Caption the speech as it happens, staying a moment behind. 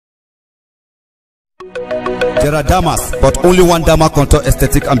There are Dermas, but only one Derma Contour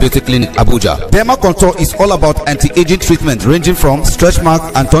Aesthetic and Beauty Clinic, Abuja. Derma Contour is all about anti-aging treatment ranging from stretch mark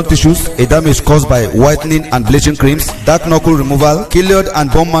and torn tissues, a damage caused by whitening and bleaching creams, dark knuckle removal, keloid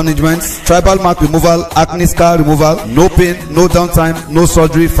and bone management, tribal mark removal, acne scar removal, no pain, no downtime, no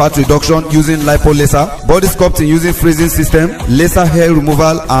surgery, fat reduction using lipo laser, body sculpting using freezing system, laser hair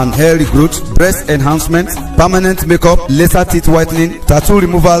removal and hair regrowth, breast enhancement, permanent makeup, laser teeth whitening, tattoo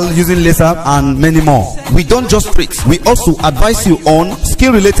removal using laser, and many more. We don't just treat, we also advise you on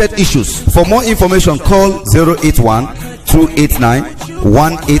skin related issues. For more information, call 081 289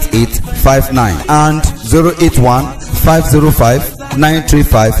 18859 and 081 505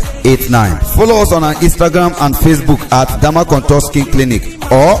 93589. Follow us on our Instagram and Facebook at Derma Contour Skin Clinic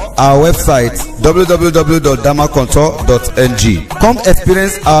or our website www.dermacontour.ng. Come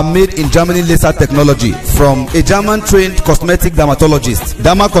experience our made in Germany laser technology from a German trained cosmetic dermatologist.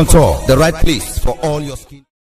 Derma Contour, the right place for all your skin.